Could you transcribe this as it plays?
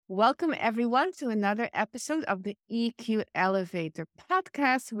Welcome, everyone, to another episode of the EQ Elevator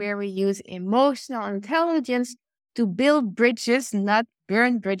podcast, where we use emotional intelligence to build bridges, not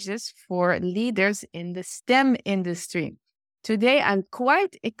burn bridges, for leaders in the STEM industry. Today, I'm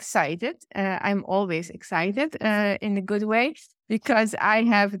quite excited. I'm always excited in a good way because I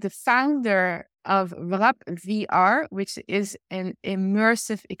have the founder of WRAP VR, which is an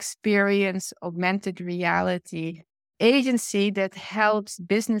immersive experience, augmented reality agency that helps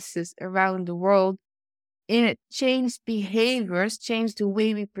businesses around the world change behaviors, change the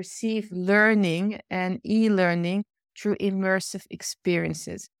way we perceive learning and e-learning through immersive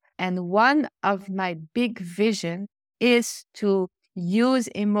experiences. And one of my big vision is to use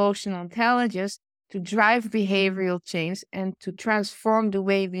emotional intelligence to drive behavioral change and to transform the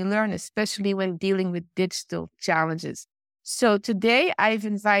way we learn, especially when dealing with digital challenges. So today I've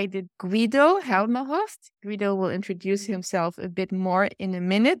invited Guido Helmerhorst. Guido will introduce himself a bit more in a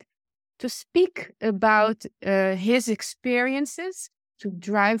minute to speak about his experiences to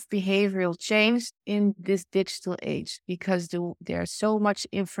drive behavioral change in this digital age, because there's so much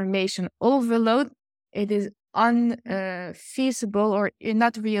information overload. It is unfeasible or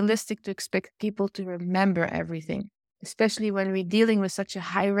not realistic to expect people to remember everything, especially when we're dealing with such a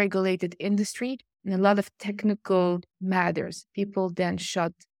high regulated industry and a lot of technical matters. People then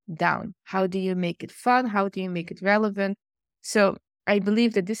shut down. How do you make it fun? How do you make it relevant? So I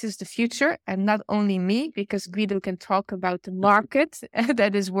believe that this is the future, and not only me, because Guido can talk about the market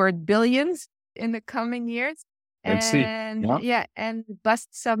that is worth billions in the coming years. Let's see. And bust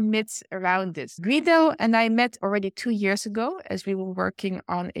some myths around this. Guido and I met already 2 years ago as we were working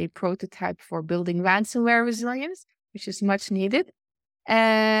on a prototype for building ransomware resilience, which is much needed.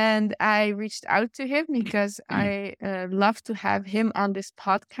 And I reached out to him because I love to have him on this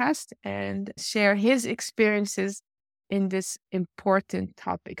podcast and share his experiences in this important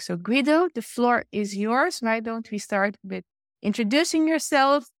topic. So Guido, the floor is yours. Why don't we start with introducing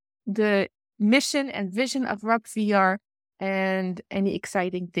yourself, the mission and vision of WRAP VR, and any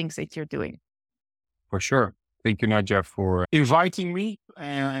exciting things that you're doing? For sure. Thank you, Nadja, for inviting me.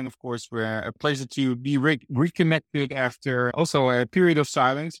 And of course, we're a pleasure to be reconnected after also a period of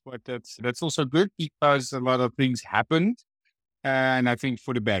silence. But that's also good because a lot of things happened. And I think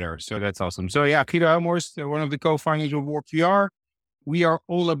for the better. So that's awesome. So yeah, Guido Helmerhorst, one of the co-founders of WRAP VR. We are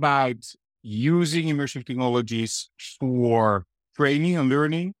all about using immersive technologies for training and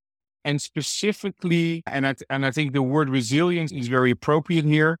learning. And specifically, and I think the word resilience is very appropriate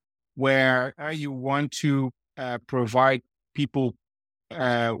here, where you want to provide people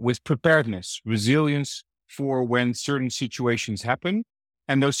with preparedness, resilience for when certain situations happen.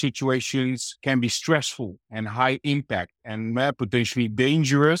 And those situations can be stressful and high impact and potentially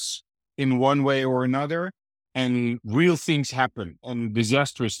dangerous in one way or another. And real things happen and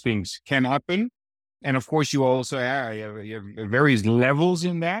disastrous things can happen. And of course, you also you have various levels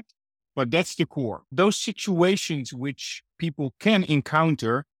in that. But that's the core. Those situations which people can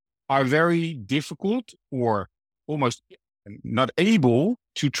encounter are very difficult or almost not able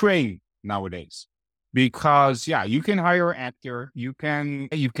to train nowadays. Because, you can hire an actor, you can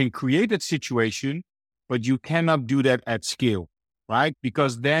create that situation, but you cannot do that at scale, right?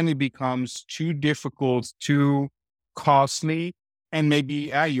 Because then it becomes too difficult, too costly. And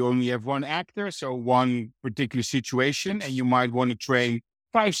maybe you only have one actor, so one particular situation, and you might want to train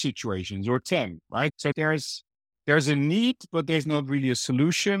 5 situations or 10, right? So there's a need, but there's not really a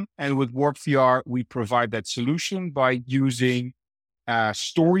solution. And with WRAP VR, we provide that solution by using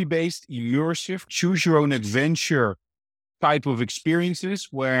story-based, immersive, choose your own adventure type of experiences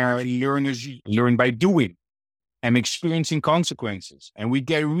where learners learn by doing and experiencing consequences. And we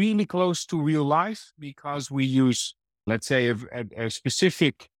get really close to real life because we use, let's say, a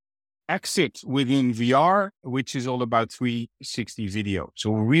specific exit within VR, which is all about 360 video.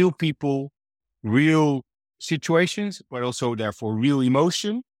 So real people, real situations, but also therefore real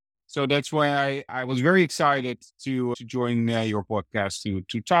emotion. So that's why I was very excited to join your podcast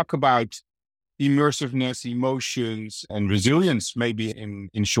to talk about immersiveness, emotions, and resilience, maybe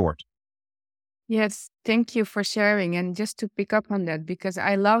in short. Yes, thank you for sharing. And just to pick up on that, because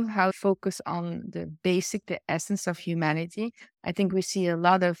I love how you focus on the essence of humanity. I think we see a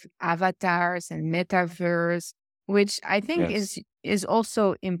lot of avatars and metaverse, which I think is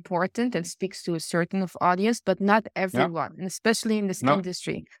also important and speaks to a certain audience, but not everyone, and especially in this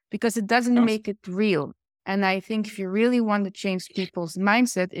industry, because it doesn't make it real. And I think if you really want to change people's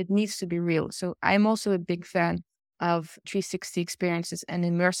mindset, it needs to be real. So I'm also a big fan of 360 experiences and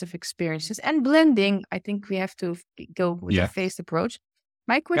immersive experiences and blending. I think we have to go with a phased approach.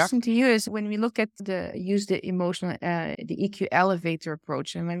 My Yeah. question to you is, when we look at the emotional, the EQ elevator approach,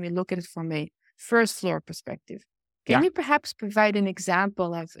 and when we look at it from a first floor perspective, can Yeah. you perhaps provide an example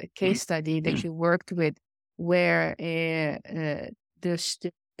of a case study that you worked with where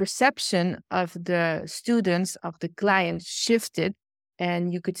the perception of the students, of the client shifted, and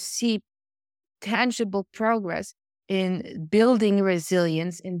you could see tangible progress in building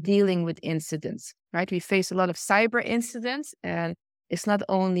resilience in dealing with incidents, right? We face a lot of cyber incidents, and it's not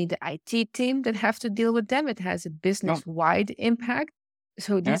only the IT team that have to deal with them, it has a No. business-wide impact.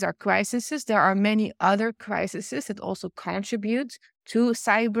 So Yeah. these are crises. There are many other crises that also contribute to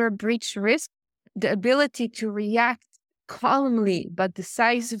cyber breach risk. The ability to react calmly but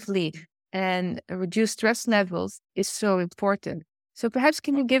decisively and reduce stress levels is so important. So perhaps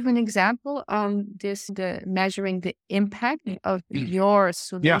can you give an example on the measuring the impact of your Yeah.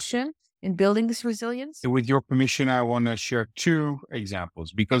 solution in building this resilience? With your permission, I want to share two examples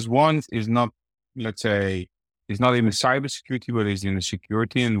because one is not, let's say, is not in the cybersecurity, but is in the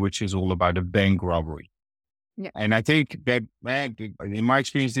security, and which is all about a bank robbery. Yeah. And I think that, in my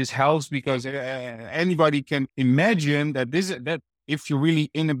experience, this helps because anybody can imagine that if you're really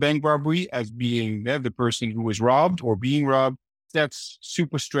in a bank robbery as being the person who is robbed or being robbed, that's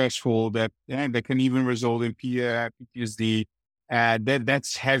super stressful. That can even result in PTSD.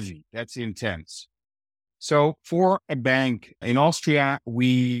 That's heavy. That's intense. So for a bank in Austria,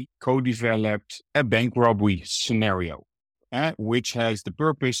 we co-developed a bank robbery scenario, which has the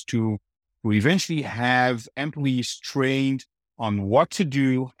purpose to eventually have employees trained on what to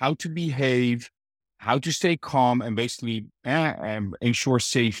do, how to behave, how to stay calm, and basically ensure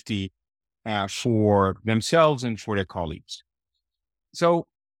safety for themselves and for their colleagues. So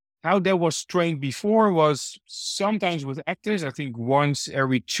how that was trained before was sometimes with actors, I think once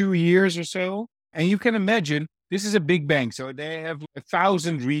every 2 years or so. And you can imagine this is a big bank. So they have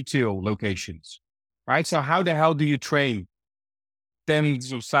 1,000 retail locations, right? So how the hell do you train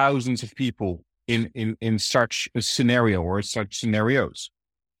tens of thousands of people in such a scenario or such scenarios?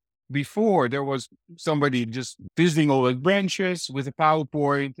 Before there was somebody just visiting all the branches with a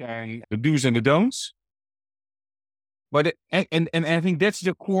PowerPoint and the do's and the don'ts. But and I think that's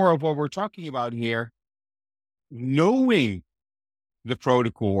the core of what we're talking about here. Knowing the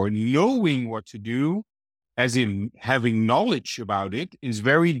protocol or knowing what to do, as in having knowledge about it, is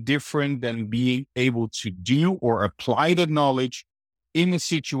very different than being able to do or apply that knowledge in a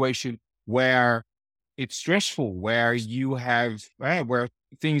situation where it's stressful, where you have where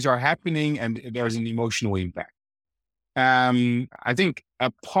things are happening and there's an emotional impact. I think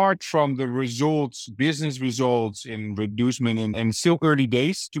apart from the results, business results in reducement and still early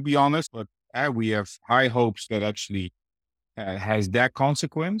days, to be honest, but we have high hopes that actually has that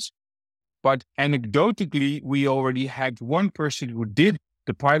consequence. But anecdotally, we already had one person who did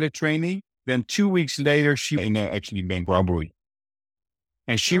the pilot training. Then 2 weeks later, she in actually bank robbery.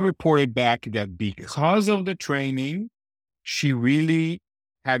 And she reported back that because of the training, she really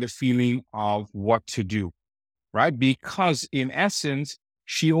had a feeling of what to do, right? Because in essence,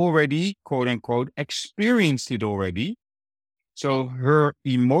 she already, quote unquote, experienced it already. So her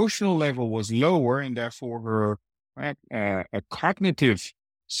emotional level was lower and therefore her cognitive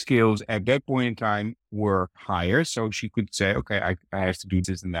skills at that point in time were higher. So she could say, okay, I have to do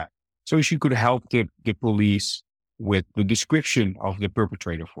this and that. So she could help the police with the description of the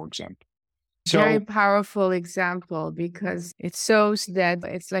perpetrator, for example. Very So powerful example, because it shows that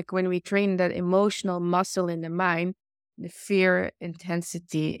it's like when we train that emotional muscle in the mind, the fear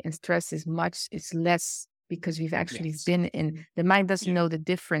intensity and stress is less, because we've actually yes, been in the mind doesn't yeah, know the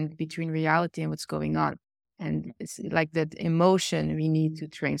difference between reality and what's going on. And it's like that emotion we need to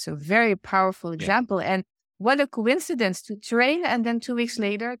train. So very powerful yeah. example. And what a coincidence to train and then 2 weeks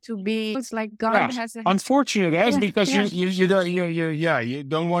later to be, it's like Yeah, God has a, unfortunately, that's yeah, because yeah. you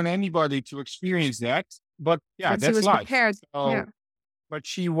don't want anybody to experience that. But yeah, But she that's was life. prepared. Yeah. So, but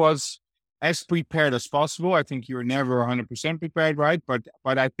she was as prepared as possible. I think you're never 100% prepared, right? But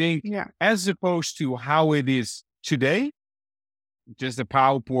I think Yeah. as opposed to how it is today, just a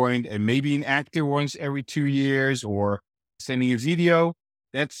PowerPoint and maybe an actor once every 2 years or sending a video.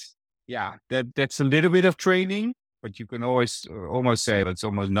 That's that's a little bit of training, but you can always almost say it's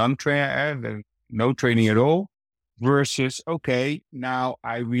almost no training at all. Versus, okay, now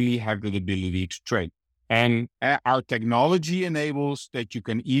I really have the ability to train, and our technology enables that you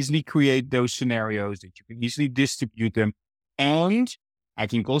can easily create those scenarios, that you can easily distribute them, and I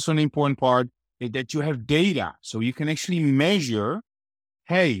think also an important part is that you have data, so you can actually measure,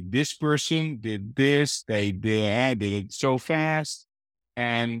 hey, this person did this, they did it so fast.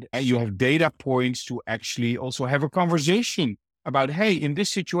 And you have data points to actually also have a conversation about, hey, in this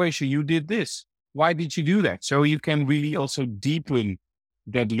situation, you did this. Why did you do that? So you can really also deepen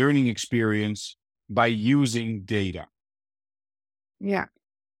that learning experience by using data. Yeah.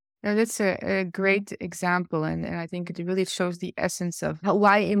 Now, that's a great example. And I think it really shows the essence of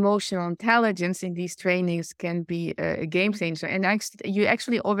why emotional intelligence in these trainings can be a game changer. And you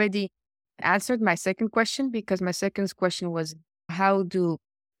actually already answered my second question, because my second question was, how do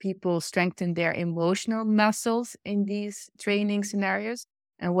people strengthen their emotional muscles in these training scenarios?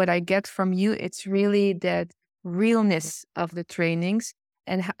 And what I get from you, it's really that realness of the trainings.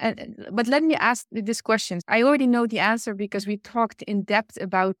 But let me ask this question. I already know the answer because we talked in depth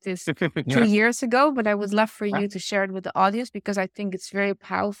about this 2 years ago, but I would love for you to share it with the audience because I think it's very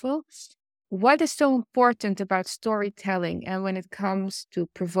powerful. What is so important about storytelling and when it comes to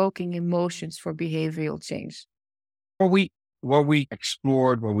provoking emotions for behavioral change? What we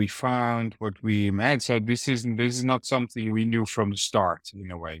explored, what we found, what we made. So this is not something we knew from the start in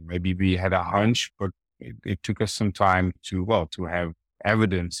a way. Maybe we had a hunch, but it took us some time to have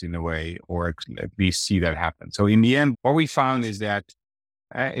evidence in a way, or at least see that happen. So in the end, what we found is that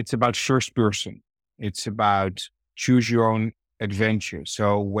it's about first person. It's about choose your own adventure.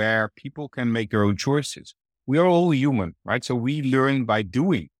 So where people can make their own choices. We are all human, right? So we learn by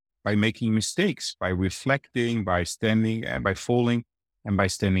doing, by making mistakes, by reflecting, by standing and by falling and by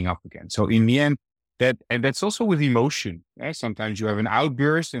standing up again. So in the end, that's also with emotion. Sometimes you have an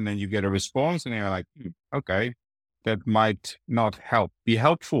outburst and then you get a response and you're like, okay, that might not be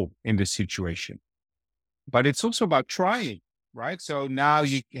helpful in this situation. But it's also about trying, right? So now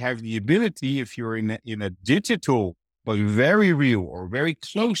you have the ability, if you're in a digital, but very real or very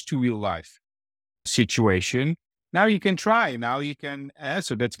close to real life situation, now you can try. Now you can,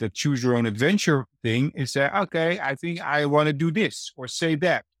 so that's the choose your own adventure thing is that, okay, I think I want to do this or say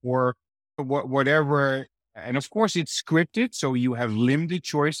that or whatever. And of course it's scripted. So you have limited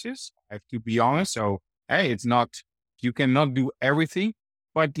choices. I have to be honest. So, hey, you cannot do everything,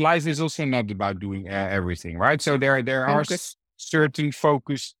 but life is also not about doing everything, right? So there are certain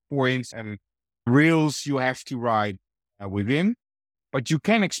focus points and reels you have to ride within, but you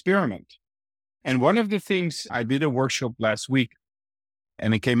can experiment. And one of the things I did a workshop last week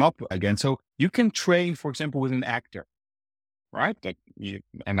and it came up again. So you can train, for example, with an actor, right?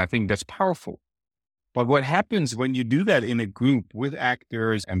 And I think that's powerful. But what happens when you do that in a group with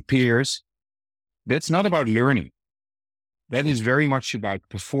actors and peers, that's not about learning. That is very much about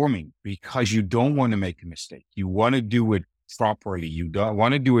performing because you don't want to make a mistake. You want to do it properly. You don't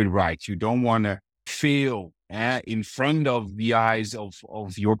want to do it right. You don't want to fail in front of the eyes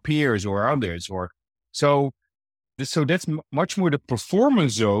of your peers or others. So that's much more the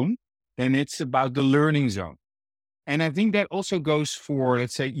performance zone than it's about the learning zone. And I think that also goes for,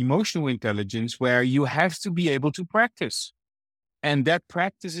 let's say, emotional intelligence, where you have to be able to practice. And that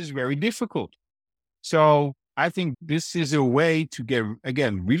practice is very difficult. So I think this is a way to get,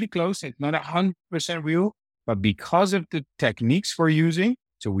 again, really close. It's not 100% real, but because of the techniques we're using,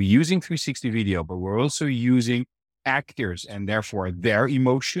 so we're using 360 video, but we're also using actors and therefore their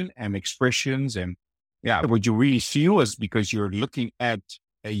emotion and expressions. And what you really feel is because you're looking at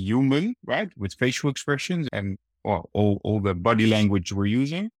a human, right, with facial expressions and all the body language we're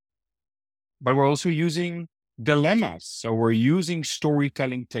using, but we're also using dilemmas. So we're using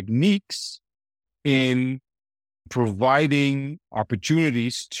storytelling techniques in providing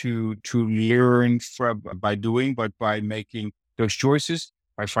opportunities to learn by doing, but by making those choices,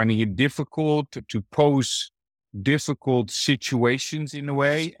 by finding it difficult to pose difficult situations in a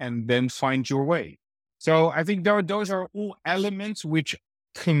way, and then find your way. So I think those are all elements which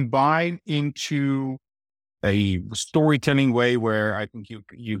combine into a storytelling way where I think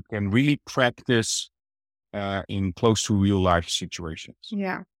you can really practice in close to real life situations.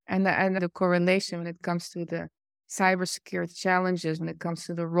 Yeah. And the correlation when it comes to the cybersecurity challenges, when it comes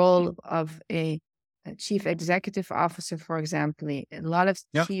to the role of a chief executive officer, for example, a lot of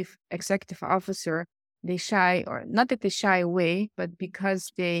chief executive officer, they shy, or not that they shy away, but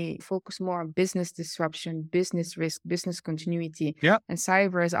because they focus more on business disruption, business risk, business continuity. And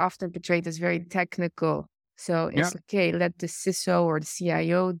cyber is often portrayed as very technical. So it's okay, let the CISO or the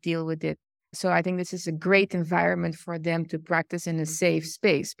CIO deal with it. So I think this is a great environment for them to practice in a safe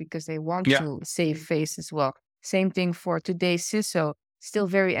space because they want to save face as well. Same thing for today's CISO, still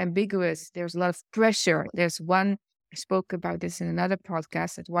very ambiguous. There's a lot of pressure. I spoke about this in another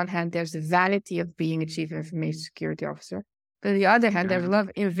podcast. At one hand, there's the vanity of being a chief information security officer. But on the other hand, there's a lot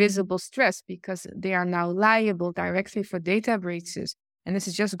of invisible stress because they are now liable directly for data breaches. And this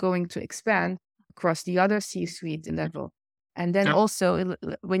is just going to expand across the other C-suite level. And then Yeah. also,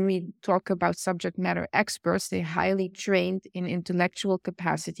 when we talk about subject matter experts, they're highly trained in intellectual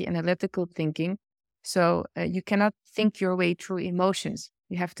capacity, analytical thinking. So you cannot think your way through emotions.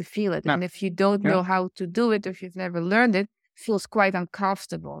 You have to feel it. No. And if you don't Yeah. know how to do it, if you've never learned it, feels quite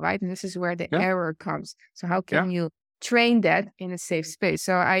uncomfortable, right? And this is where the Yeah. error comes. So how Yeah. can you train that in a safe space?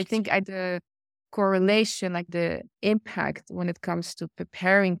 So I think the correlation, like the impact when it comes to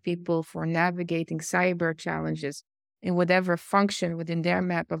preparing people for navigating cyber challenges in whatever function within their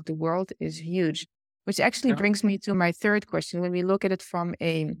map of the world is huge. Which actually Yeah. brings me to my third question. When we look at it from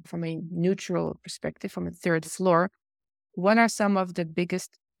a neutral perspective, from a third floor, what are some of the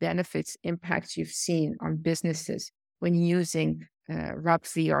biggest benefits, impacts you've seen on businesses when using RAP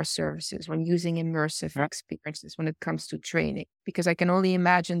VR services, when using immersive Yeah. experiences, when it comes to training? Because I can only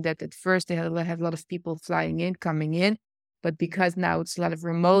imagine that at first they have a lot of people flying in, coming in, but because now it's a lot of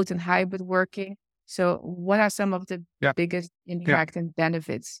remote and hybrid working. So what are some of the Yeah. biggest impact and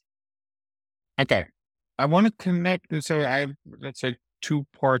benefits? Okay. I want to connect. So I have, let's say, two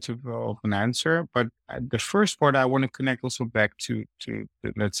parts of an answer, but the first part I want to connect also back to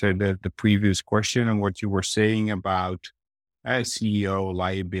let's say the previous question and what you were saying about CEO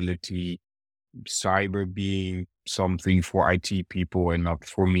liability, cyber being something for IT people and not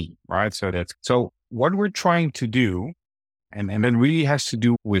for me, right? So what we're trying to do, and that really has to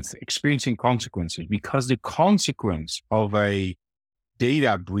do with experiencing consequences, because the consequence of a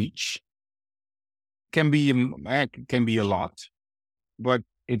data breach can be a lot, but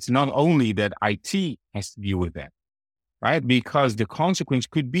it's not only that IT has to deal with that, right? Because the consequence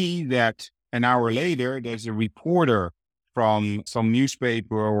could be that an hour later, there's a reporter from some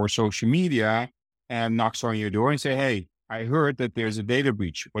newspaper or social media and knocks on your door and say, "Hey, I heard that there's a data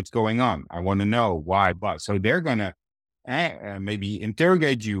breach. What's going on? I want to know why." But so they're gonna maybe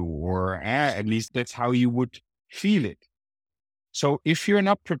interrogate you, or at least that's how you would feel it. So if you're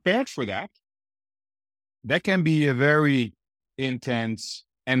not prepared for that, that can be a very intense,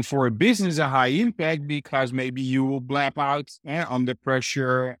 and for a business, a high impact, because maybe you will blab out under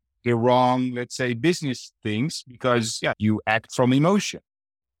pressure the wrong, let's say, business things, because you act from emotion.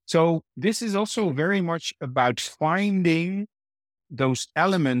 So this is also very much about finding those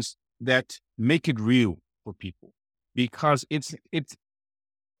elements that make it real for people, because it's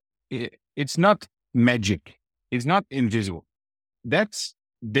not magic. It's not invisible. That's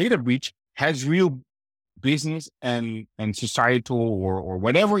data breach has real business and societal or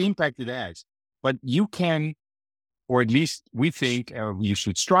whatever impact it has. But you can, or at least we think you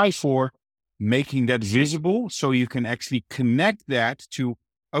should strive for making that visible, so you can actually connect that to,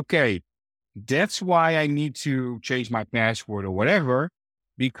 okay, that's why I need to change my password or whatever,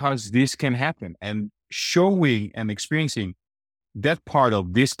 because this can happen. And showing and experiencing that part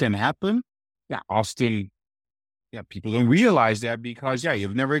of this can happen. Yeah, often people don't realize that because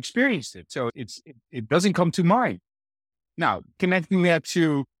you've never experienced it. So it doesn't come to mind. Now, connecting that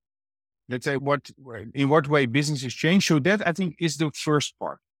to, let's say, in what way businesses change. So that, I think, is the first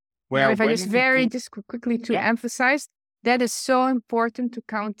part. Now, Where if I when just people, quickly to yeah, emphasize, that is so important to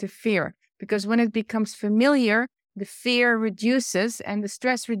counter fear, because when it becomes familiar, the fear reduces and the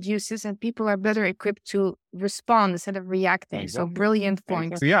stress reduces, and people are better equipped to respond instead of reacting. So exactly. brilliant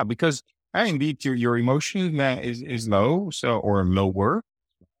point. Exactly. Yeah, because indeed your emotion is low, so, or lower,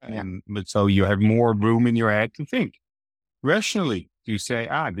 Yeah. but so you have more room in your head to think rationally, to say,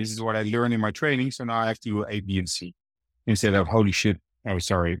 this is what I learned in my training, so now I have to do A, B, and C, instead of holy shit, oh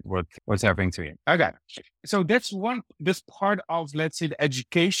sorry, what's happening to you? Okay. So this part of, let's say, the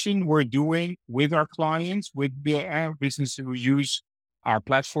education we're doing with our clients, with the businesses who use our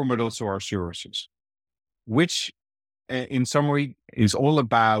platform, but also our services, which in summary is all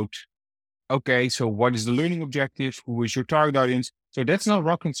about, okay, so what is the learning objective? Who is your target audience? So that's not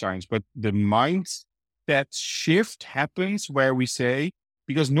rocket science, but the mindset shift happens where we say,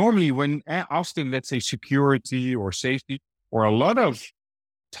 because normally when often, let's say, security or safety or a lot of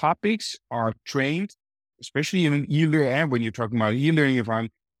topics are trained, especially in an e-learning, when you're talking about e-learning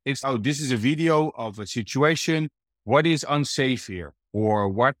environment, it's, this is a video of a situation. What is unsafe here? Or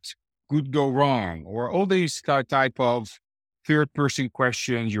what could go wrong? Or all these type of third person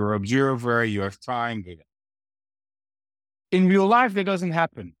questions. You're observer, you have time. In real life, that doesn't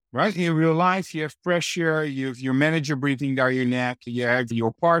happen, right? In real life, you have pressure, you have your manager breathing down your neck, you have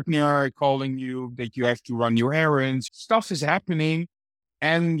your partner calling you that you have to run your errands. Stuff is happening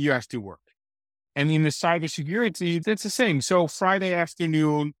and you have to work. And in the cybersecurity, that's the same. So Friday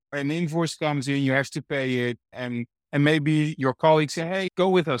afternoon, an invoice comes in, you have to pay it. And maybe your colleagues say, hey, go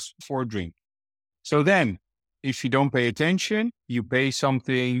with us for a drink. So then if you don't pay attention, you pay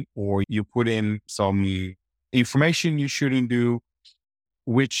something or you put in some information you shouldn't do,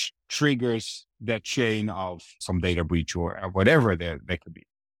 which triggers that chain of some data breach or whatever that could be.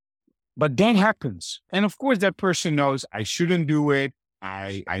 But that happens. And of course, that person knows I shouldn't do it.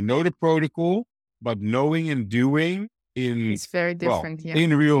 I know the protocol, but knowing and doing It's very different.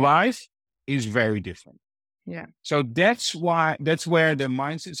 in real life is very different. Yeah. So that's where the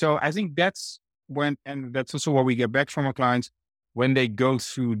mindset. So I think that's and that's also what we get back from our clients when they go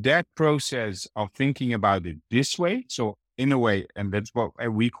through that process of thinking about it this way. So in a way, and that's what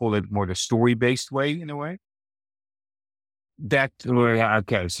we call it more the story-based way in a way.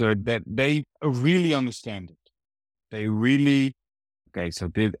 Okay, so that they really understand it. They really,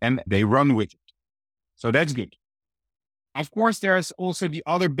 and they run with it. So that's good. Of course, there's also the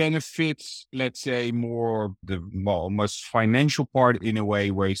other benefits, let's say more almost financial part in a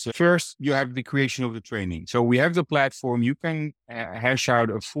way where first you have the creation of the training. So we have the platform, you can hash out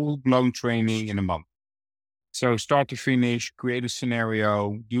a full-blown training in a month. So start to finish, create a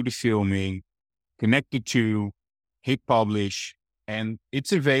scenario, do the filming, connect the two, hit publish, and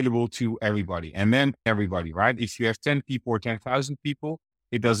it's available to everybody. And then everybody, right? If you have 10 people or 10,000 people,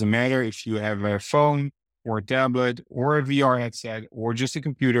 it doesn't matter if you have a phone or a tablet or a VR headset or just a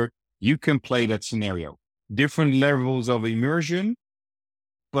computer, you can play that scenario. Different levels of immersion,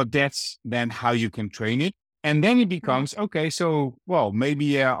 but that's then how you can train it. And then it becomes,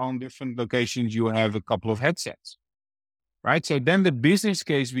 maybe on different locations, you have a couple of headsets, right? So then the business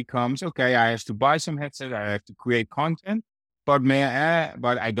case becomes, I have to buy some headsets, I have to create content, but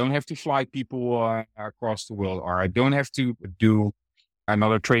I don't have to fly people across the world, or I don't have to do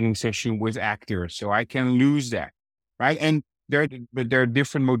another training session with actors. So I can lose that, right? And there are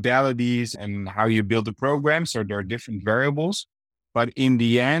different modalities and how you build the program. So there are different variables, but in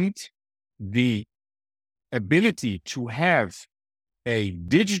the end, the ability to have a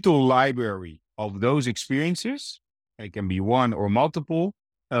digital library of those experiences, it can be one or multiple,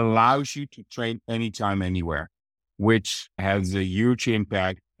 allows you to train anytime, anywhere, which has a huge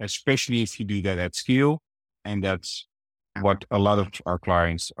impact, especially if you do that at scale. And that's what a lot of our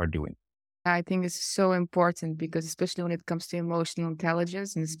clients are doing. I think it's so important because especially when it comes to emotional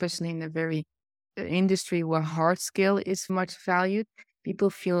intelligence, and especially in a very industry where hard skill is much valued, people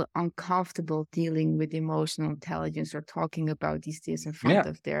feel uncomfortable dealing with emotional intelligence or talking about these things in front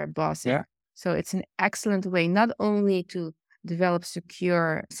of their bosses. Yeah. So it's an excellent way not only to develop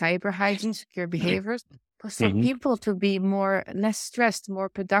secure cyber hygiene, secure behaviors, but for people to be less stressed, more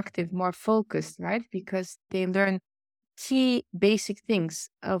productive, more focused, right? Because they learn key basic things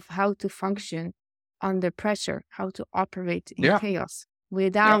of how to function under pressure, how to operate in chaos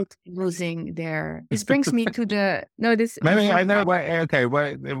without losing their. This brings me to the Maybe I know.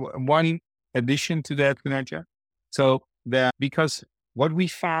 One addition to that, Kunarja. So because what we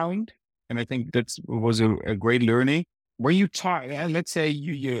found, and I think that was a great learning, when you talk, let's say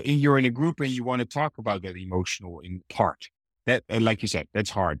you're in a group and you want to talk about that emotional in part. That, like you said,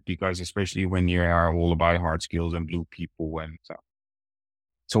 that's hard because especially when you are all about hard skills and blue people and so.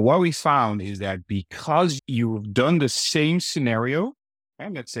 So what we found is that because you've done the same scenario,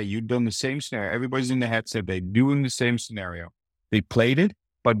 and let's say you've done the same scenario, everybody's in the headset, they're doing the same scenario, they played it,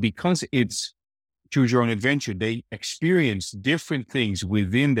 but because it's choose your own adventure, they experience different things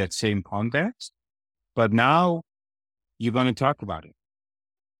within that same context. But now you're going to talk about it.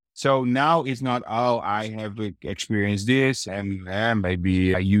 So now it's not, I have experienced this and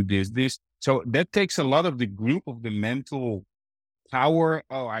maybe you did this. So that takes a lot of the group of the mental power.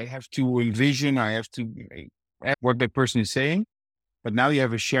 I have to envision, I have to what that person is saying. But now you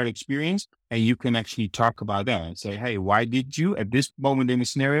have a shared experience and you can actually talk about that and say, hey, why did you at this moment in the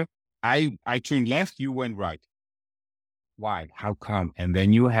scenario, I turned left, you went right. Why? How come? And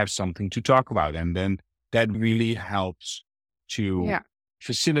then you have something to talk about. And then that really helps to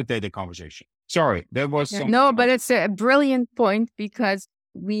facilitate the conversation. Sorry, that was no, but it's a brilliant point because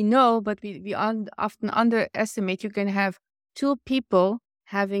we know, but we often underestimate. You can have two people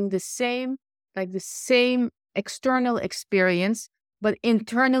having the same external experience, but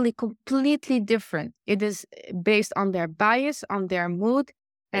internally completely different. It is based on their bias, on their mood,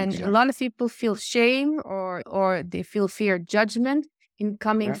 and a lot of people feel shame or they feel fear judgment in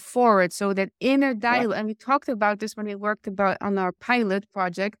coming forward. So that inner dialogue, and we talked about this when we worked on our pilot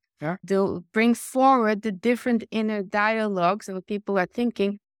project, they'll bring forward the different inner dialogues and what people are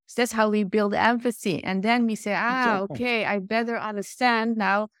thinking. So that's how we build empathy. And then we say, okay, I better understand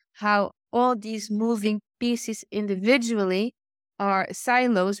now how all these moving pieces individually are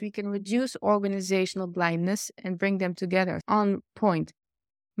silos. We can reduce organizational blindness and bring them together on point.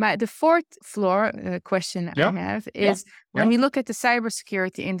 The fourth floor question I have is when we look at the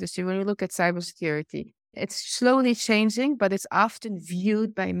cybersecurity industry, when we look at cybersecurity, It's slowly changing, but it's often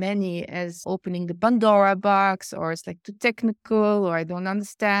viewed by many as opening the Pandora box, or it's like too technical, or I don't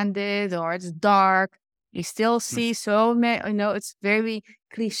understand it, or it's dark. You still see so many, it's very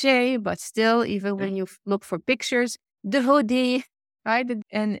cliche, but still, even when you look for pictures, the hoodie, right?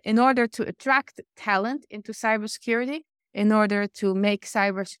 And in order to attract talent into cybersecurity, in order to make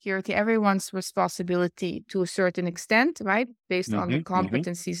cybersecurity everyone's responsibility to a certain extent, right? Based on the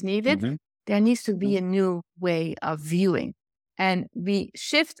competencies needed, there needs to be a new way of viewing. And we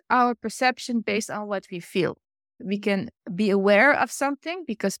shift our perception based on what we feel. We can be aware of something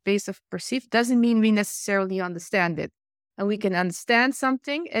because based on perceived doesn't mean we necessarily understand it. And we can understand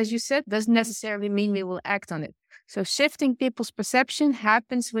something, as you said, doesn't necessarily mean we will act on it. So shifting people's perception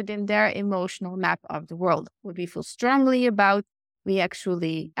happens within their emotional map of the world. What we feel strongly about, we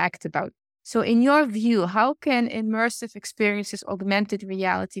actually act about. So in your view, how can immersive experiences, augmented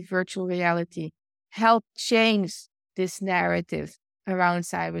reality, virtual reality, help change this narrative around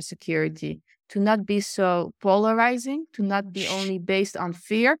cybersecurity to not be so polarizing, to not be only based on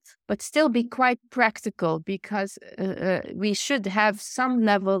fear, but still be quite practical? Because we should have some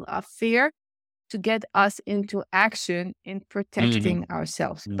level of fear to get us into action in protecting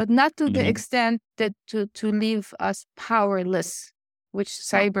ourselves, but not to the extent that to leave us powerless, which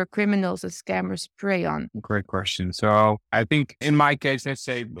cyber criminals and scammers prey on. Great question. So I think in my case, let's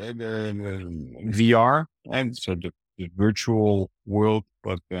say VR, and so the virtual world,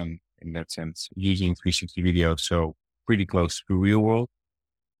 but then in that sense, using 360 video, so pretty close to the real world.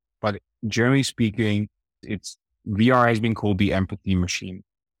 But generally speaking, it's VR has been called the empathy machine,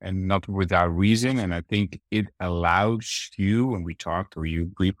 and not without reason. And I think it allows you, when we talked, or you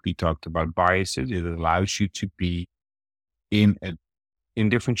briefly talked about biases, it allows you to be in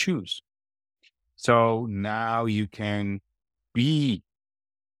different shoes. So now you can be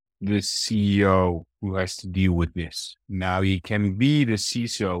the CEO who has to deal with this. Now you can be the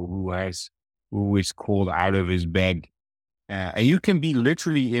CISO who is called out of his bed. And you can be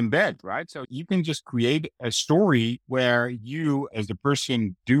literally in bed, right? So you can just create a story where you, as the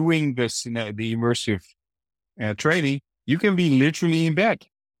person doing this, the immersive training, you can be literally in bed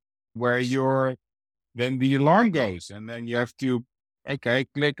where then the alarm goes, and then you have to, click,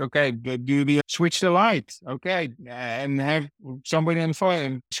 switch the light, and have somebody on the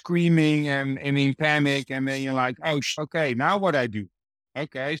phone screaming and in panic, and then you're like, oh, now what I do?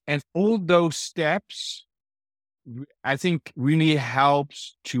 And all those steps, I think, really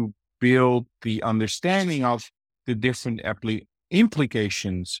helps to build the understanding of the different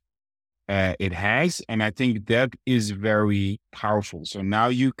implications it has. And I think that is very powerful. So now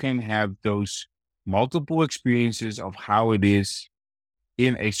you can have those multiple experiences of how it is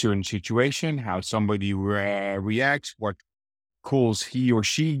in a certain situation, how somebody reacts, what calls he or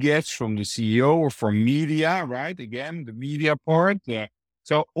she gets from the CEO or from media, right? Again, the media part.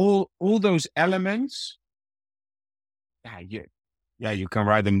 So all those elements, you can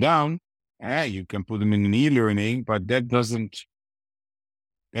write them down. You can put them in an e-learning, but that doesn't,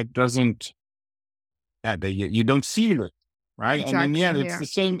 you don't feel it, right? Exactly, and then,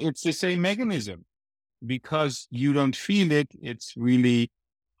 it's the same mechanism. Because you don't feel it, it's really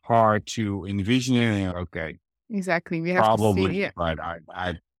hard to envision it. Exactly. We have Probably, to see, yeah. right?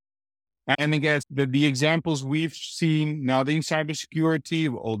 And I guess the examples we've seen now in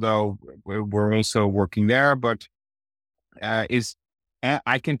cybersecurity, although we're also working there, but I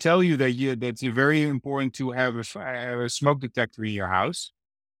can tell you that's very important to have a smoke detector in your house,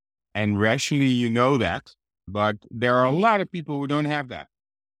 and rationally you know that, but there are a lot of people who don't have that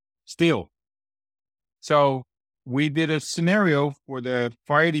still. So we did a scenario for the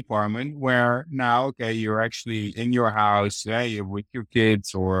fire department where now, you're actually in your house, you're with your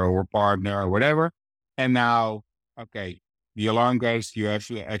kids or partner or whatever. And now, the alarm goes, you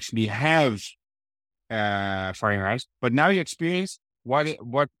actually have fire house, but now you experience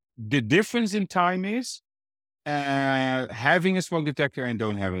what the difference in time is, having a smoke detector and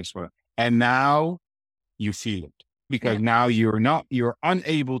don't have a smoke. And now you feel it because now you're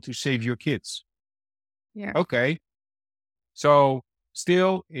unable to save your kids. Yeah. Okay. So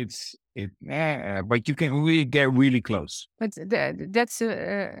still but you can really get really close. But that's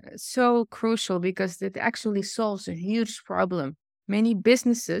so crucial because it actually solves a huge problem. Many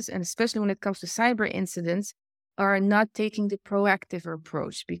businesses, and especially when it comes to cyber incidents, are not taking the proactive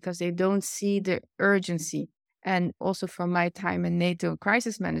approach because they don't see the urgency. And also from my time in NATO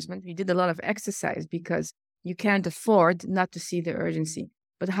crisis management, we did a lot of exercise because you can't afford not to see the urgency.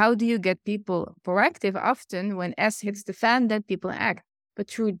 But how do you get people proactive? Often when S hits the fan, then people act. But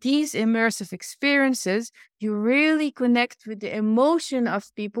through these immersive experiences, you really connect with the emotion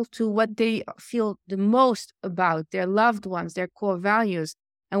of people to what they feel the most about, their loved ones, their core values.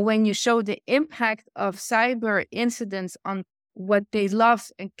 And when you show the impact of cyber incidents on what they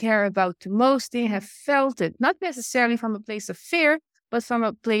love and care about the most, they have felt it, not necessarily from a place of fear, but from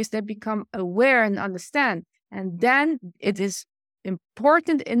a place that become aware and understand. And then it is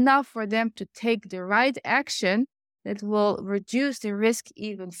important enough for them to take the right action that will reduce the risk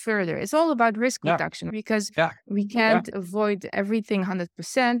even further. It's all about risk reduction because we can't avoid everything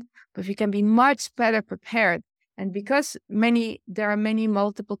 100%, but we can be much better prepared. And because there are many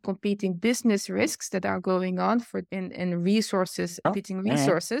multiple competing business risks that are going on in resources, competing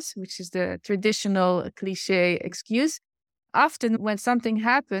resources, which is the traditional cliche excuse. Often when something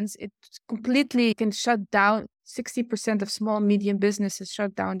happens, it completely can shut down. 60% of small, medium businesses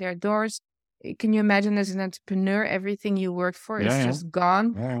shut down their doors. Can you imagine as an entrepreneur, everything you worked for is just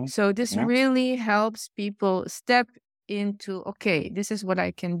gone? So this really helps people step into, okay, this is what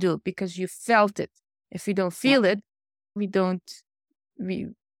I can do because you felt it. If we don't feel it,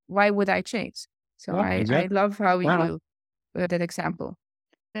 why would I change? So I love how you that example.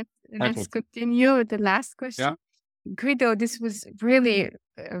 Let's continue with the last question. Guido, this was really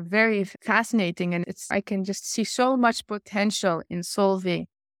very fascinating, and I can just see so much potential in solving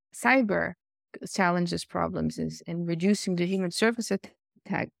cyber challenges, problems, and reducing the human service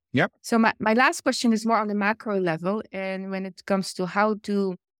attack. So my last question is more on the macro level, and when it comes to how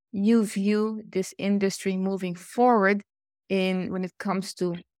do you view this industry moving forward when it comes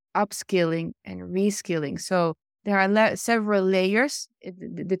to upskilling and reskilling. So there are several layers.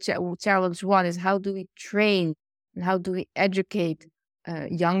 The challenge one is how do we train and how do we educate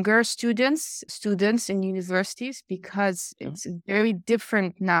younger students in universities, because it's very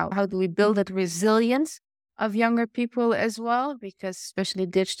different now. How do we build that resilience of younger people as well? Because especially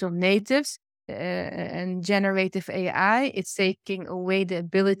digital natives and generative AI, it's taking away the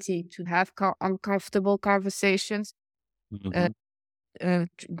ability to have uncomfortable conversations,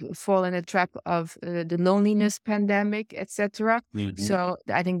 fall in a trap of the loneliness pandemic, etc. So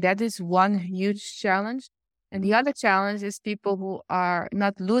I think that is one huge challenge. And the other challenge is people who are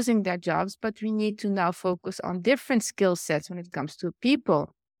not losing their jobs, but we need to now focus on different skill sets when it comes to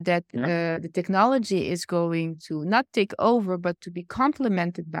people that the technology is going to not take over, but to be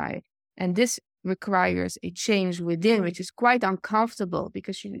complemented by. And this requires a change within, which is quite uncomfortable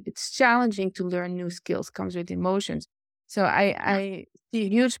because it's challenging to learn new skills, comes with emotions. So I see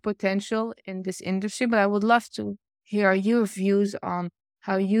huge potential in this industry, but I would love to hear your views on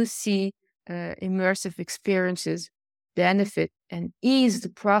how you see immersive experiences benefit and ease the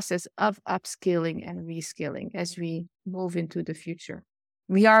process of upskilling and reskilling as we move into the future.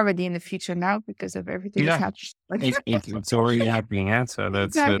 We are already in the future now because of everything that's happening. It's already happening. So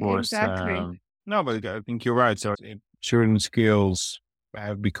exactly. No, but I think you're right. So certain skills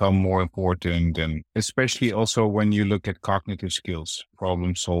have become more important, and especially also when you look at cognitive skills,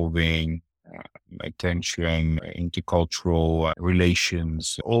 problem solving, attention, intercultural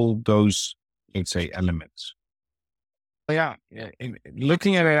relations, all those, let's say, elements.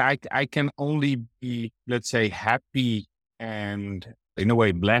 Looking at it, I can only be, let's say, happy and in a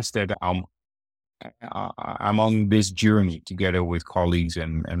way blessed that I'm on this journey together with colleagues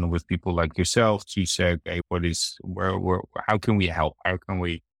and with people like yourself to say, okay, how can we help? How can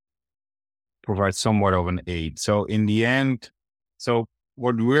we provide somewhat of an aid? So in the end,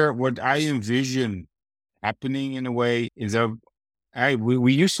 what I envision happening in a way is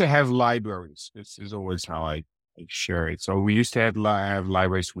we used to have libraries. This is always how I share it. So we used to have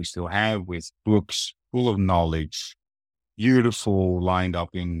libraries. We still have, with books full of knowledge, beautiful, lined up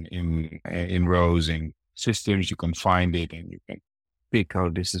in rows and systems. You can find it and you can pick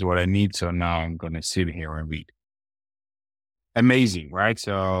out, this is what I need. So now I'm going to sit here and read. Amazing, right?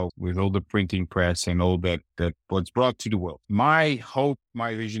 So with all the printing press and all that what's brought to the world. My hope,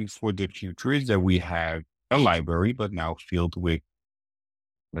 my vision for the future is that we have a library, but now filled with,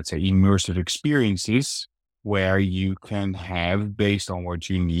 let's say, immersive experiences where you can have, based on what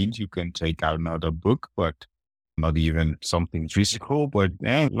you need, you can take out another book, but not even something physical, but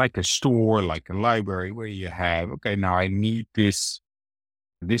like a store, like a library, where you have, okay, now I need this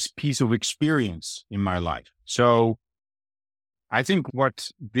piece of experience in my life. So I think what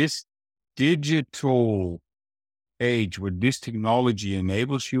this digital age, what this technology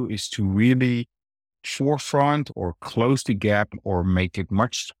enables you, is to really forefront or close the gap or make it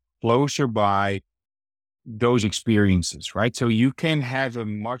much closer by those experiences, right? So you can have a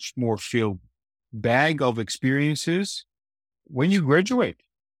much more filled bag of experiences when you graduate,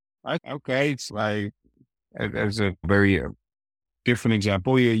 right? Okay, it's like, as a very different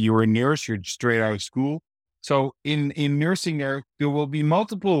example. You're a nurse, you're straight out of school. So in nursing, there will be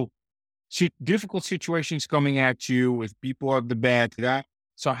multiple difficult situations coming at you with people at the bed. That.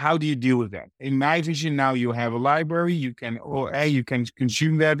 So how do you deal with that? In my vision, now you have a library. You can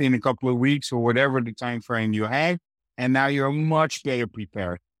consume that in a couple of weeks or whatever the time frame you have, and now you're much better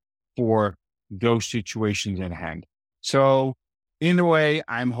prepared for those situations at hand. So in a way,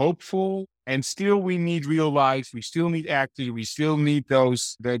 I'm hopeful. And still, we need real life. We still need actors. We still need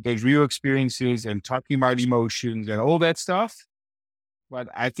those real experiences and talking about emotions and all that stuff. But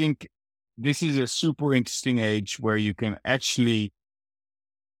I think this is a super interesting age where you can actually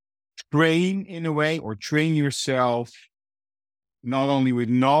train in a way, or train yourself not only with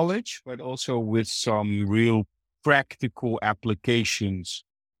knowledge, but also with some real practical applications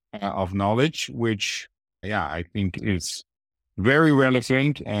of knowledge, which, I think is very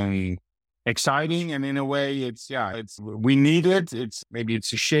relevant and exciting. And in a way, we need it. It's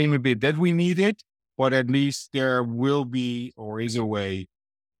a shame a bit that we need it, but at least there will be, or is a way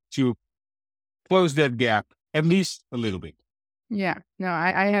to close that gap, at least a little bit. Yeah, no,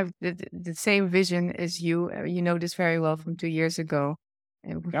 I have the same vision as you. You know this very well from 2 years ago.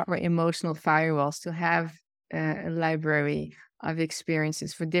 For emotional firewalls, to have a library of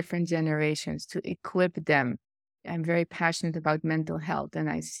experiences for different generations, to equip them. I'm very passionate about mental health, and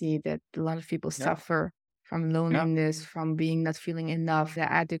I see that a lot of people suffer from loneliness, from not feeling enough,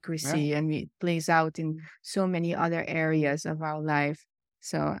 the adequacy, and it plays out in so many other areas of our life.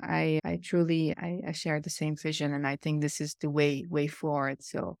 So I truly share the same vision, and I think this is the way forward.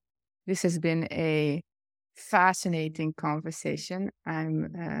 So this has been a fascinating conversation.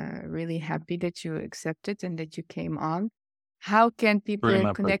 I'm really happy that you accepted and that you came on. How can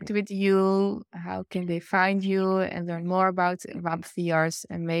people connect with you? How can they find you and learn more about VR's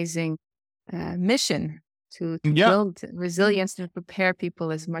amazing mission to build resilience and prepare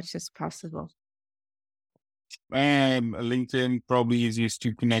people as much as possible? LinkedIn, probably easiest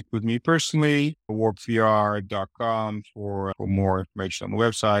to connect with me personally. warpvr.com for more information on the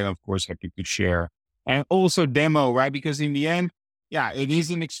website. Of course, happy to share. And also demo, right? Because in the end, it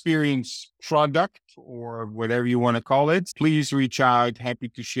is an experience product, or whatever you want to call it. Please reach out. Happy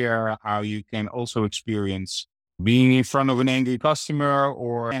to share how you can also experience being in front of an angry customer,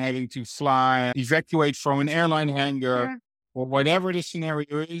 or having to evacuate from an airline hangar, or whatever the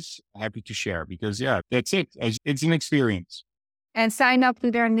scenario is. Happy to share, because that's it. It's an experience. And sign up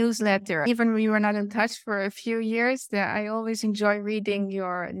to their newsletter. Even we were not in touch for a few years, I always enjoy reading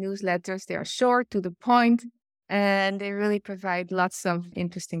your newsletters. They are short, to the point, and they really provide lots of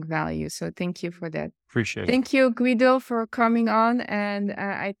interesting value. So thank you for that. Appreciate it. Thank you, Guido, for coming on. And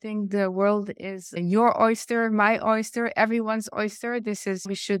I think the world is your oyster, my oyster, everyone's oyster.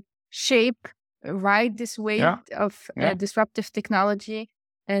 We should ride this wave of disruptive technology,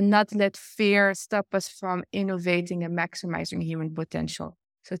 and not let fear stop us from innovating and maximizing human potential.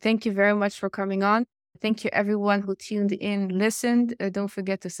 So thank you very much for coming on. Thank you, everyone who tuned in, listened. Don't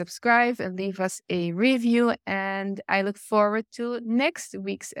forget to subscribe and leave us a review. And I look forward to next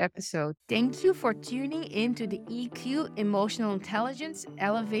week's episode. Thank you for tuning in to the EQ Emotional Intelligence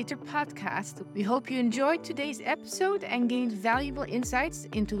Elevator podcast. We hope you enjoyed today's episode and gained valuable insights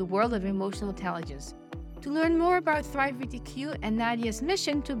into the world of emotional intelligence. To learn more about Thrive with EQ and Nadia's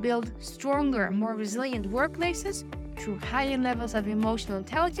mission to build stronger, more resilient workplaces through higher levels of emotional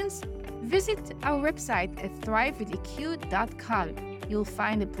intelligence, visit our website at thrivewitheq.com. You'll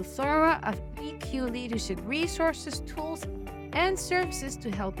find a plethora of EQ leadership resources, tools, and services to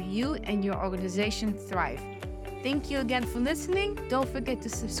help you and your organization thrive. Thank you again for listening. Don't forget to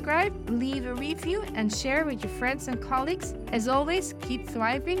subscribe, leave a review, and share with your friends and colleagues. As always, keep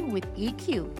thriving with EQ.